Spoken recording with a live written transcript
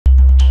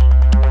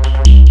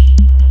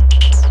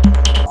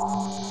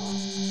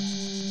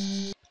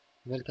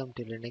Welcome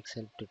to Linux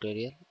help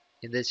tutorial.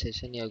 In this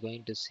session you are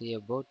going to see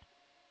about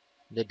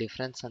the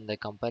difference and the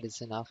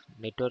comparison of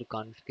network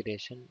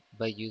configuration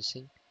by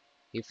using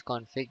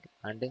ifconfig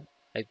and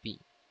IP.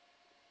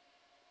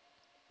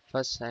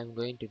 First I am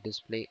going to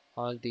display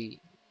all the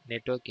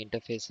network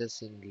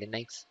interfaces in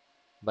Linux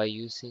by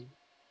using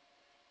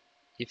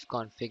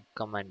ifconfig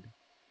command.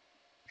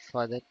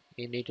 For that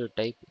you need to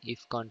type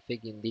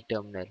ifconfig in the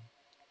terminal.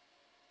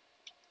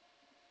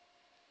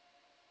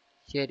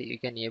 Here you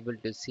can able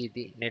to see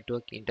the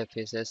network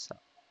interfaces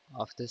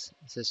of this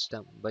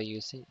system by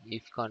using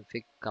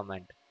ifconfig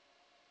command.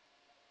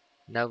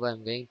 Now I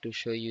am going to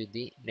show you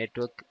the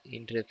network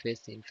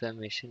interface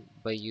information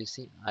by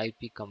using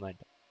IP command.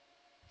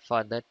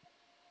 For that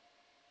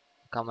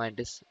command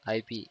is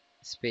IP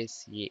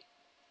space A.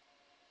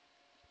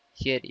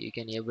 Here you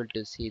can able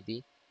to see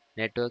the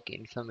network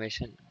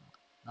information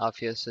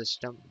of your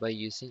system by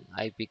using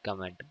IP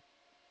command.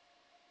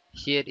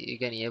 Here you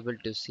can able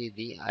to see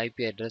the IP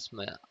address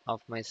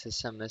of my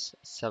system is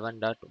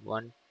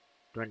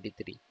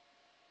 7.123.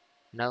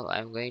 Now I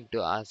am going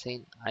to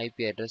assign IP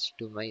address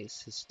to my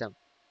system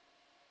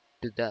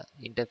to the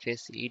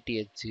interface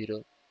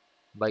ETH0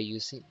 by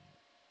using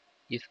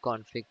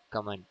ifconfig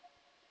command.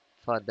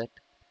 For that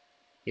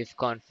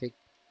ifconfig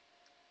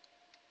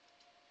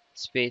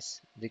space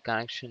the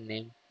connection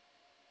name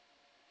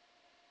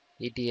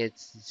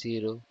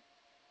ETH0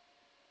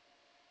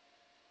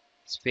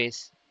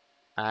 space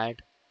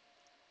add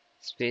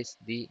space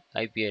the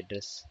IP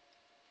address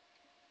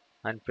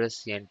and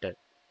press enter.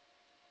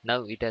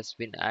 Now it has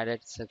been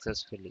added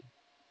successfully.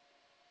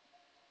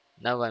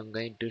 Now I am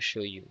going to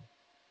show you.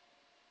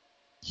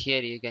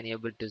 Here you can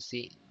able to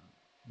see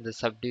the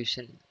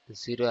subdivision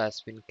 0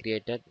 has been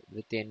created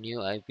with a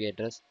new IP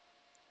address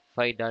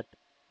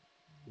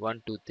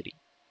 5.123.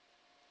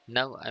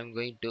 Now I am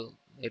going to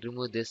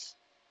remove this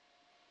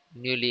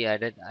newly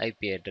added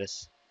IP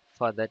address.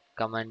 For that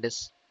command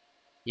is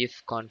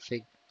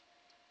ifconfig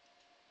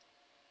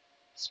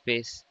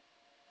space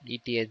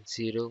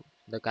ETH0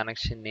 the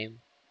connection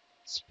name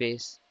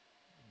space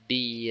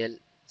DEL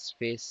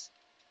space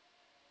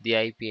the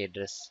IP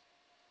address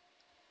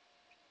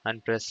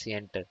and press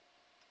enter.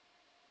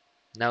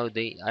 Now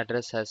the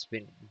address has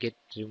been get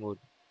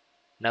removed.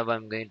 Now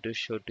I'm going to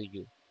show to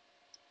you.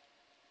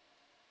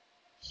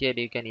 Here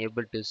you can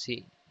able to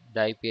see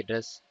the IP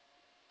address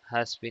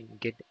has been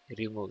get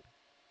removed.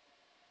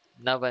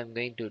 Now I'm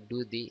going to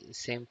do the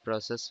same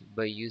process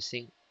by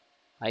using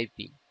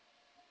IP.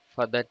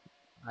 For that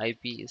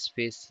IP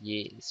space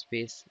A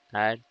space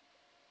add.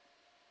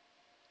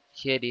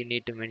 Here you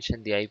need to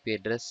mention the IP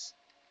address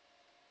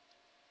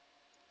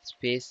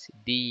space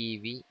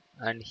DEV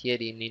and here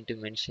you need to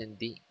mention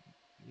the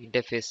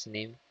interface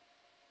name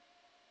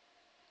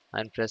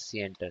and press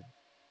enter.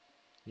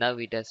 Now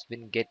it has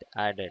been get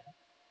added.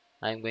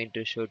 I am going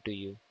to show to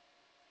you.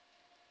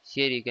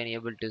 Here you can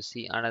able to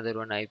see another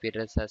one IP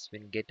address has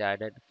been get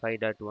added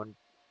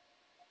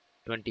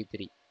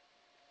 5.123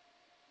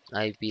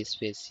 IP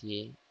space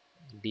A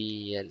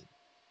DEL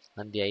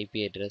and the IP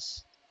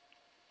address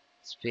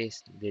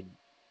space the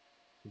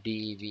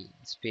DEV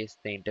space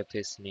the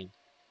interface name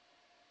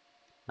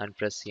and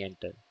press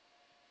enter.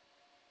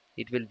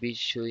 It will be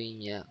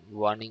showing a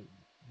warning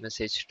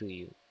message to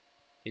you.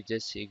 You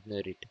just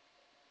ignore it.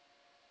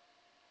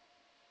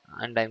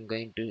 And I'm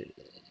going to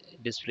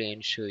display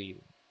and show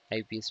you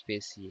IP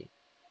space A.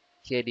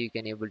 Here you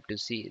can able to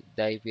see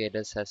the IP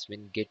address has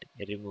been get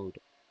removed.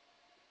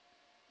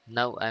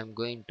 Now I'm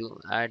going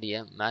to add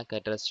a MAC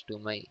address to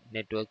my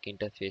network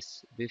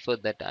interface. Before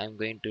that I'm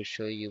going to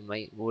show you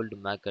my old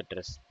MAC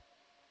address.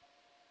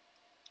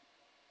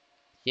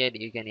 Here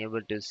you can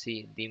able to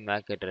see the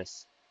MAC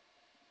address.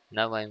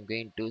 Now I'm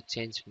going to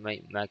change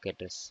my MAC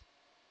address.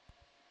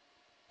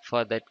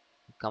 For that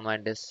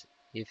command is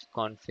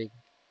ifconfig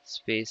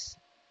space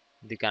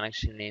the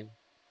connection name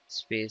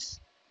space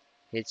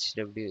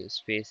hw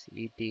space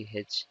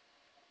ether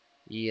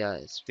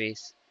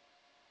space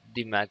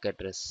the MAC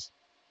address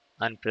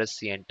and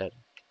press enter.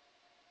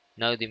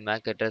 Now the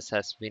MAC address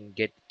has been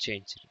get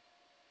changed.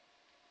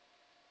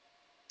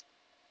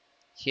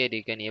 Here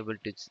you can able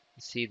to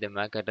see the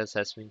MAC address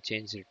has been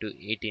changed to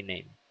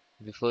 89.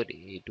 Before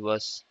it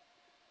was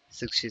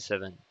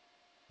 67.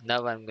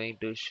 Now I'm going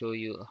to show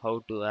you how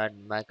to add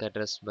MAC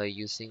address by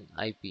using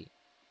IP.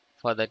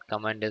 For that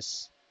command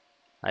is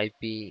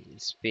IP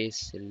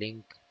space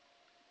link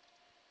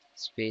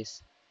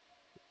space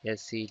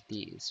set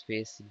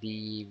space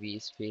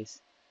dev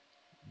space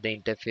the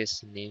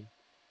interface name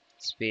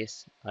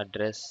space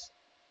address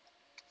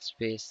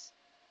space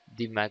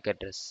the MAC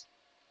address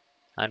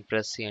and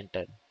press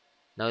enter.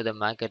 Now the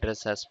MAC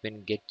address has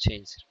been get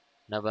changed.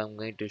 Now I'm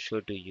going to show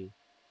to you.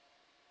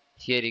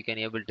 Here you can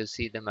able to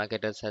see the MAC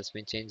address has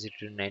been changed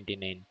to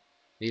 99.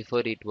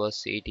 Before it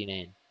was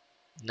 89.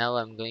 Now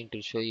I'm going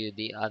to show you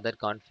the other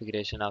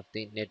configuration of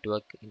the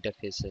network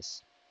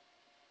interfaces.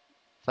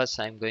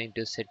 First I'm going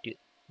to set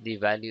the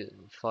value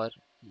for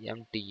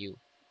MTU.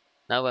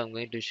 Now I'm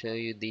going to show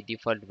you the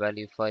default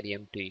value for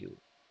MTU.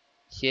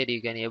 Here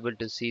you can able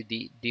to see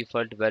the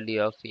default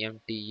value of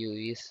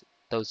MTU is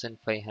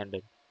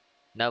 1500.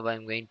 Now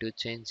I'm going to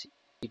change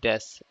it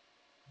as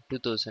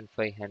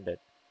 2500.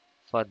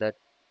 For that,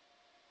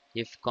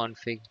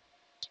 ifconfig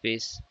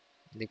space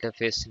the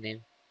interface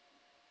name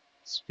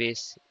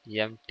space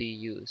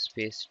MTU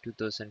space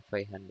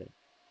 2500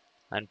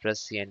 and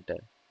press enter.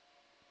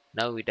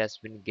 Now it has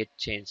been get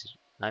changed.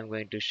 I'm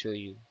going to show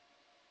you.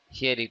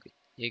 Here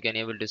you can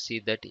able to see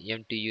that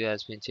MTU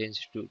has been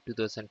changed to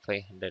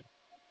 2500.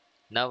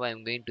 Now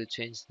I'm going to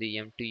change the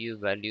MTU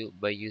value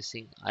by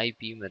using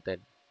IP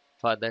method.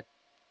 For that,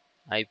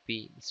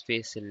 IP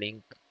space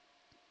link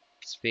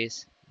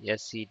space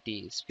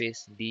SCT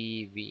space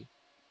DEV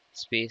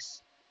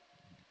space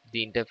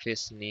the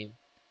interface name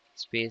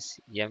space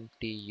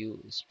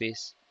MTU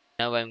space.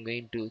 Now I'm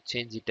going to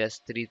change it as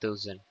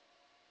 3000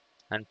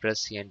 and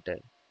press enter.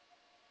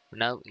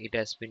 Now it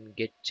has been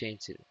get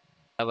changed.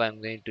 Now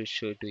I'm going to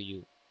show to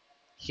you.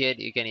 Here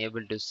you can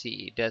able to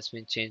see it has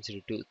been changed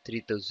to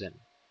 3000.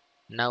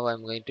 Now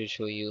I'm going to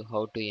show you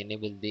how to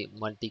enable the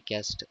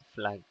multicast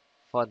flag.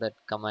 For that,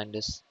 command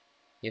is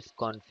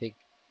ifconfig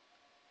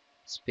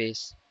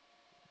space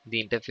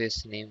the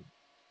interface name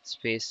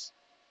space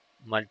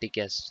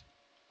multicast.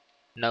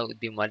 Now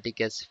the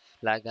multicast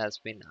flag has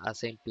been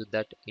assigned to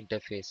that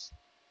interface.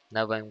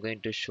 Now I'm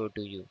going to show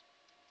to you.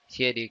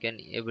 Here you can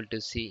able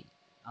to see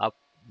up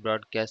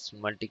broadcast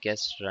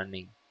multicast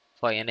running.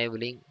 For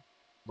enabling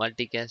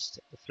multicast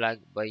flag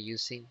by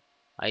using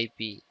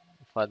IP,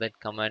 for that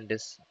command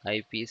is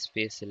IP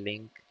space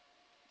link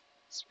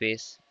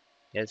space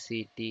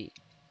SETDEV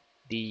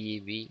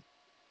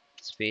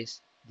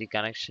space the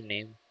connection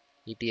name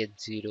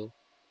ETH0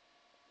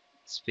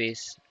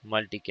 space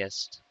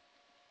multicast.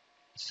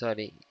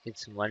 Sorry,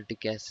 it's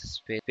multicast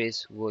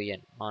space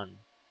on.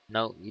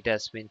 Now it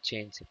has been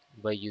changed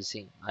by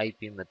using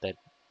IP method.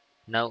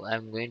 Now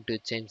I'm going to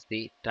change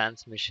the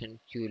transmission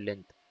queue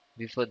length.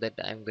 Before that,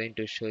 I'm going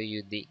to show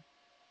you the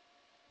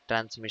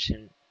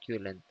transmission queue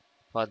length.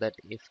 For that,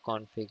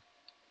 ifconfig.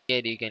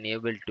 Here you can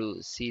able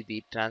to see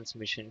the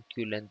transmission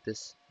queue length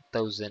is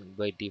 1000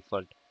 by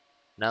default.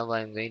 Now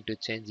I'm going to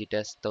change it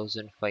as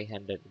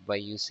 1500 by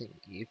using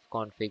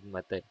ifconfig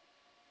method.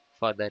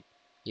 For that,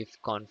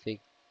 ifconfig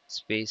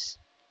space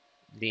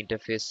the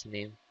interface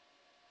name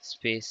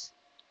space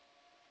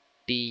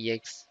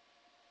TXUELEN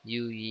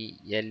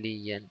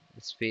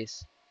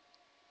space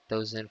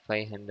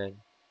 1500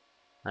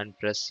 and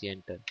press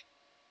enter.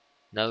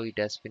 Now it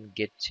has been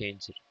get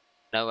changed.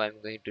 Now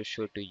I'm going to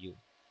show to you.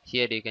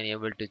 Here you can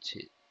able to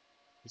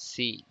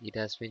see it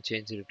has been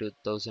changed to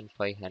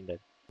 1500.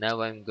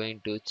 Now I'm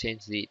going to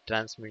change the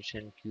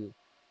transmission queue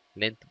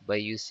length by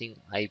using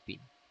IP.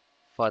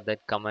 For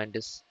that, command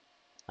is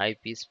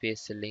IP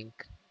space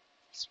link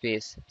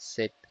space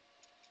set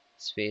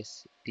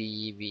space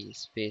DEV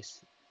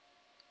space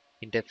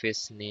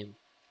interface name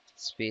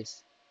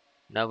space.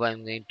 Now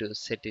I'm going to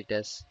set it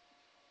as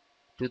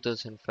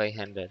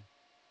 2500.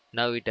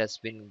 Now it has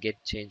been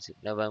get changed.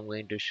 Now I'm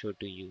going to show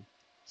to you.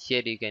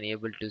 Here you can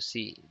able to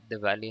see the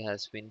value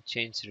has been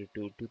changed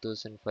to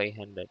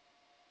 2500.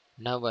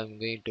 Now I'm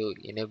going to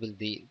enable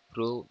the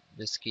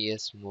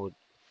promiscuous mode.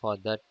 For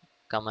that,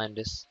 command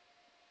is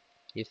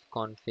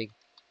ifconfig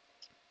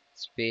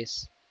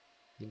space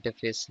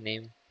interface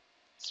name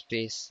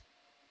space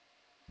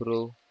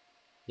pro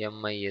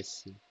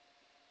misc.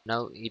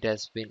 Now it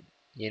has been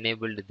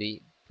enabled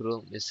the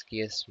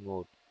promiscuous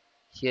mode.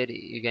 Here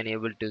you can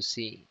able to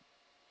see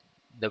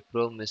the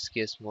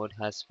promiscuous mode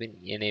has been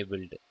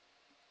enabled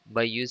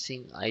by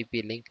using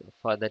IP link.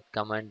 For that,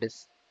 command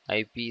is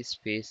IP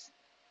space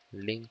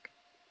link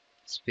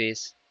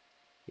space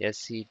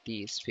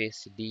SCT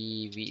space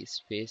DEV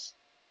space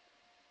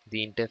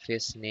the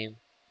interface name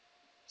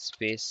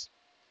space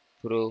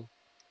pro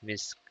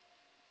misc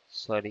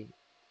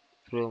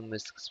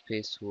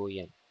space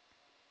on.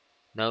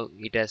 Now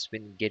it has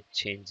been get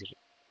changed.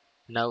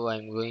 Now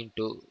I'm going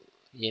to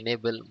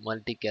enable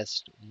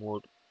multicast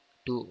mode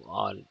to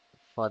all.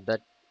 For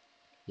that,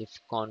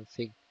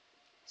 ifconfig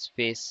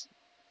space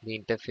the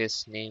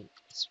interface name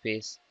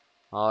space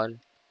all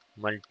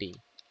multi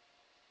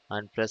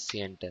and press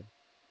enter.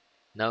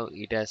 Now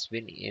it has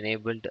been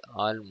enabled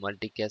all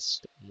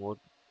multicast mode.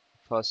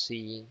 For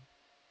seeing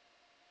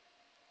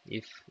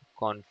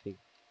ifconfig,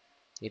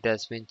 it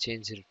has been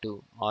changed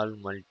to all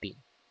multi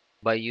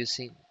by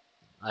using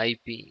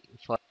IP.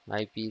 For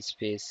IP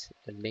space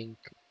link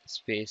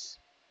space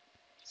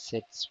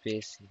set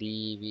space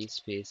DEV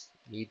space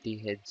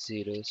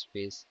ETH0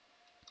 space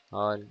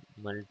all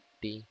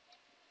multi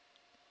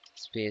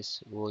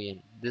space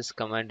on. This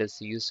command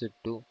is used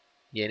to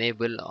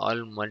enable all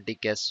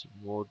multicast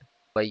mode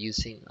by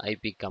using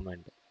IP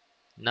command.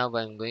 Now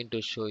I'm going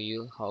to show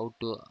you how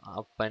to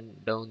up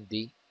and down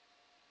the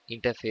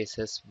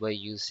interfaces by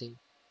using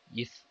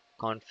if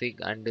config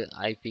and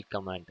IP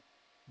command.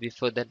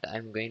 Before that,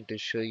 I'm going to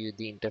show you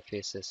the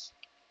interfaces.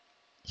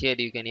 Here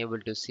you can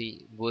able to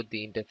see both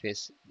the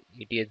interface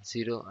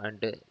ETH0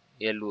 and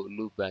LO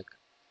loopback.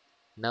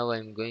 Now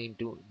I'm going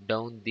to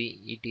down the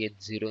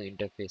ETH0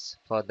 interface.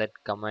 For that,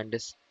 command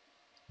is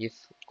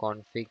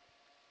ifconfig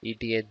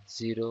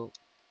eth0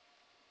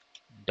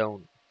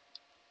 down.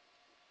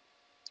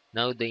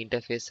 Now the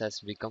interface has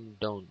become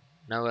down.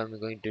 Now I'm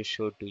going to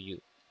show to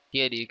you.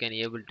 Here you can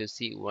able to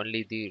see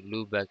only the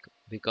loopback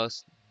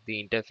because the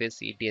interface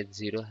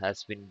eth0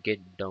 has been get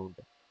down.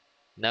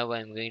 Now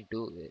I'm going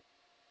to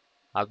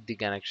up the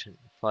connection.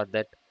 For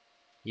that,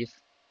 if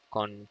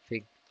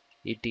config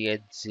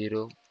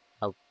eth0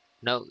 up.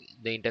 Now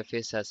the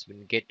interface has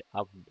been get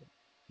upped.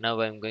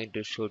 Now I'm going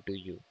to show to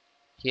you.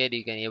 Here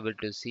you can able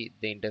to see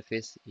the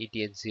interface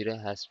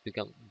eth0 has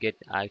become get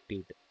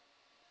active.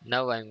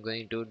 Now I'm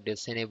going to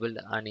disable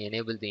and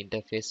enable the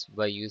interface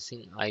by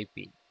using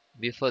IP.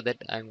 Before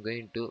that, I'm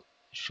going to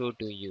show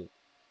to you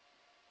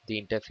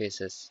the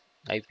interfaces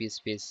IP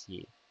space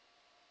A.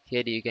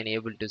 Here you can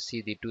able to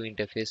see the two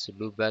interface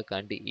loopback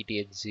and the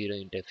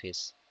eth0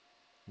 interface.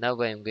 Now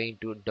I am going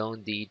to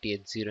down the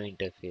eth0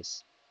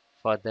 interface.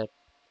 For that,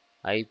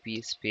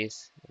 IP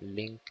space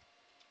link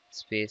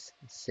space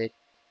set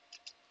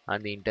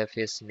and the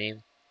interface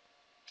name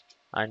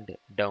and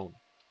down.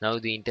 Now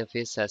the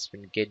interface has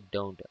been get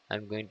downed.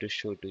 I'm going to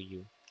show to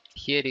you.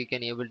 Here you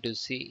can able to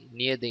see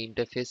near the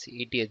interface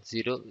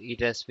eth0 it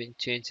has been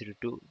changed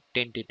to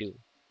tentative.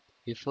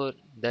 Before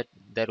that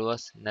there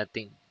was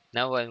nothing.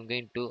 Now I am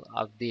going to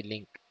up the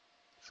link.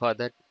 For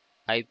that,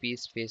 IP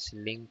space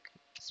link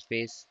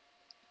space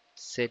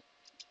set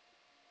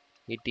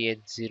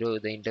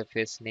eth0 the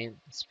interface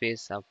name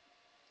space up.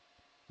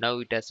 Now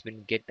it has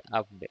been get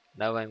upped.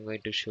 Now I am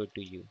going to show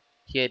to you.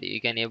 Here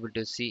you can able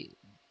to see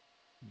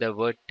the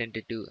word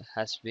tentative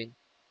has been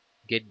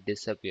get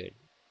disappeared.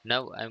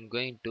 Now I am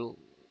going to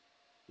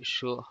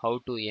show how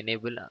to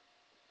enable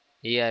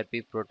ARP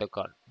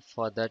protocol.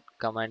 For that,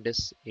 command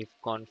is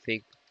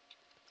ifconfig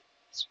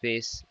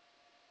space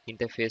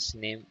interface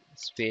name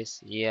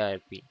space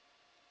ARP.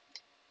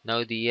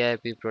 Now the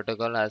ARP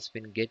protocol has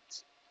been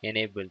gets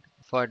enabled.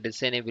 For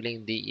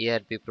disabling the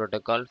ARP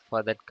protocol,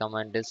 for that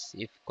command is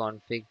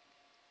ifconfig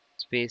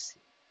space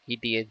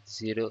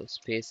eth0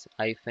 space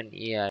hyphen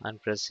ARP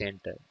and press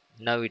enter.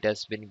 Now it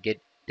has been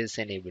get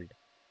disabled.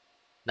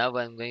 Now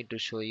I am going to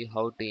show you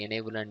how to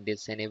enable and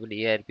disable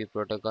ARP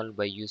protocol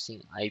by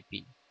using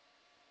IP.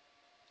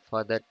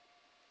 For that,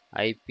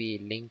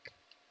 IP link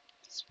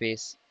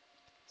space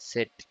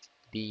set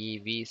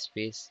dev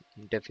space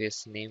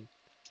interface name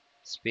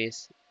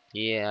space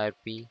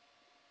ARP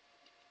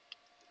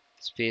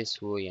space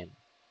on.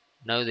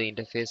 Now the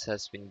interface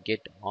has been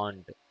get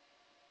on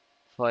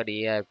for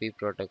ARP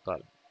protocol.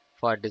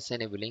 For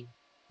disabling,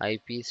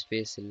 IP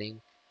space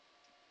link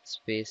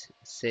space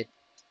set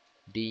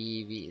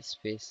dev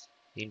space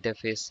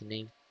interface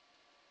name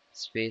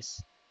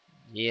space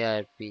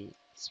ARP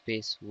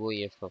space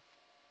OFF.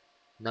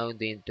 Now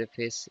the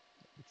interface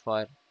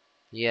for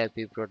ARP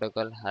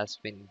protocol has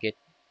been get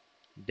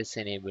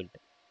disabled.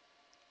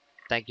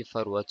 Thank you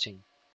for watching.